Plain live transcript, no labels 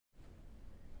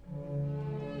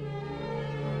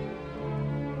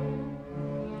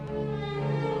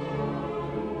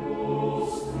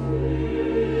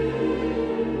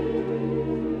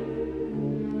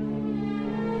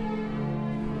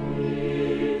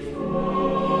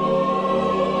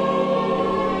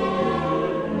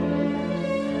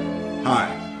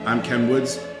I'm Ken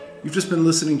Woods. You've just been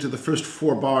listening to the first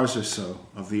 4 bars or so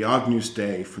of the Agnus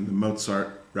Dei from the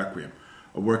Mozart Requiem,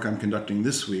 a work I'm conducting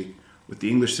this week with the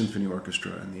English Symphony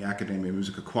Orchestra and the Accademia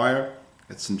Musica Choir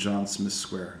at St. John Smith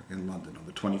Square in London on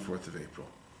the 24th of April.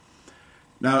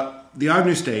 Now, the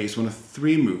Agnus Dei is one of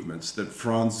 3 movements that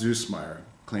Franz Süssmayr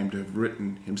claimed to have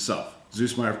written himself.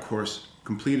 Süssmayr, of course,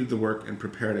 completed the work and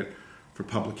prepared it for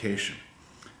publication.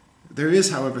 There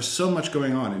is, however, so much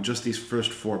going on in just these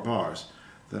first 4 bars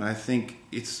that I think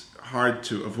it's hard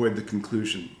to avoid the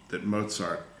conclusion that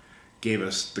Mozart gave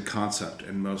us the concept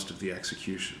and most of the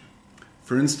execution.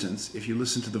 For instance, if you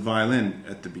listen to the violin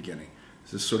at the beginning,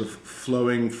 it's this sort of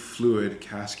flowing, fluid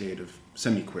cascade of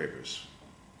semiquavers.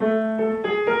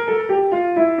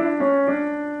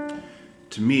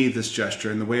 To me, this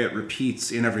gesture and the way it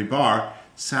repeats in every bar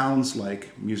sounds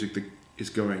like music that is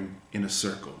going in a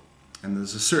circle. And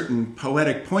there's a certain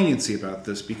poetic poignancy about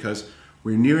this because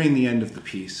we're nearing the end of the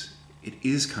piece. It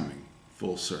is coming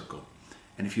full circle.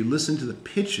 And if you listen to the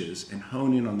pitches and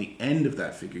hone in on the end of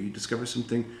that figure, you discover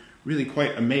something really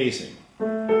quite amazing.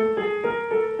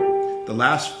 The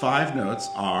last 5 notes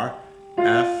are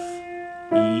F,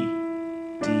 E,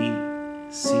 D,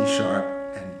 C sharp,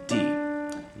 and D.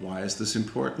 Why is this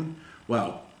important?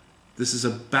 Well, this is a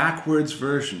backwards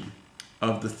version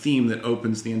of the theme that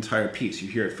opens the entire piece. You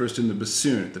hear it first in the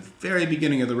bassoon at the very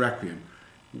beginning of the Requiem,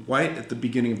 right at the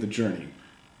beginning of the journey.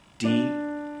 D,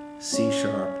 C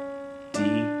sharp, D,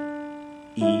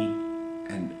 E,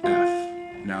 and F.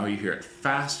 Now you hear it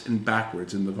fast and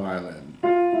backwards in the violin,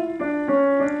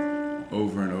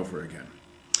 over and over again.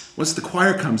 Once the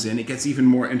choir comes in, it gets even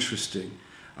more interesting.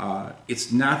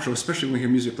 It's natural, especially when we hear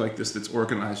music like this that's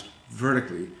organized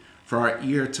vertically, for our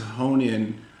ear to hone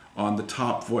in on the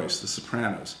top voice, the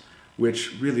sopranos,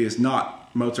 which really is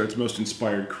not Mozart's most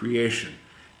inspired creation.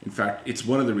 In fact, it's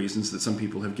one of the reasons that some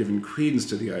people have given credence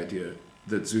to the idea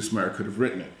that Süssmayr could have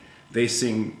written it. They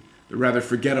sing the rather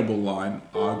forgettable line,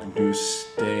 Agnus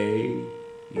Dei,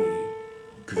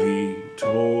 qui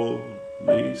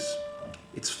tollis.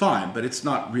 It's fine, but it's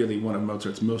not really one of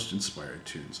Mozart's most inspired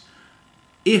tunes.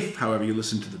 If, however, you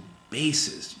listen to the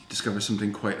basses, you discover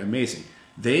something quite amazing.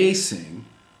 They sing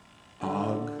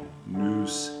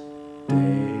Agnus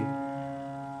Dei,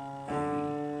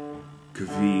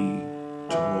 qui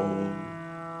tollis,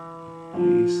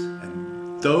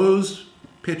 and those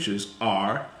pitches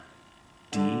are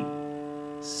D,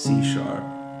 C sharp,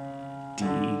 D, E,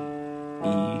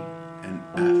 and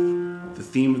F. The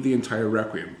theme of the entire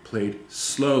Requiem played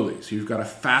slowly. So you've got a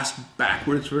fast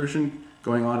backwards version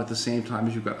going on at the same time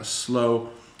as you've got a slow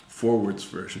forwards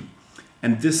version.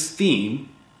 And this theme,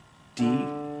 D,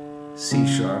 C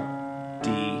sharp, D,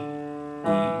 E,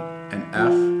 and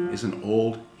F, is an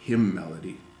old hymn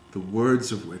melody, the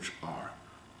words of which are,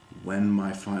 "When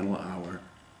my final hour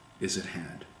is at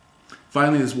hand."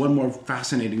 Finally, there's one more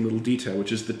fascinating little detail,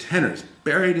 which is the tenors,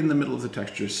 buried in the middle of the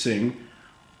texture, sing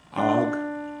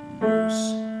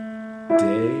Agnus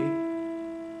Dei.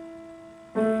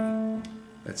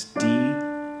 That's D,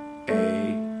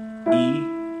 A, E,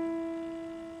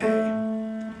 A.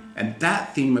 And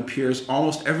that theme appears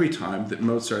almost every time that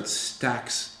Mozart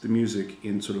stacks the music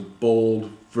in sort of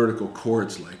bold, vertical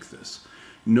chords like this.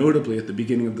 Notably at the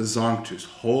beginning of the Sanctus,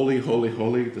 holy, holy,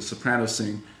 holy, the sopranos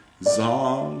sing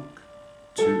Sanctus,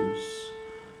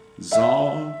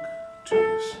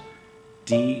 Sanctus,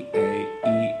 D, A,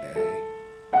 E, A.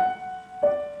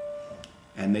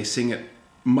 And they sing it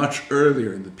much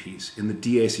earlier in the piece, in the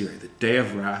Dies Irae, the day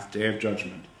of wrath, day of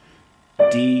judgment.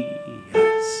 Dies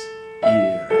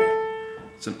Irae.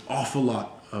 It's an awful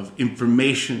lot of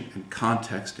information and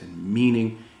context and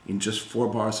meaning in just 4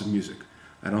 bars of music.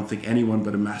 I don't think anyone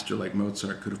but a master like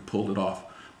Mozart could have pulled it off,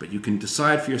 but you can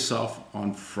decide for yourself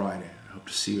on Friday. I hope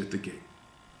to see you at the gig.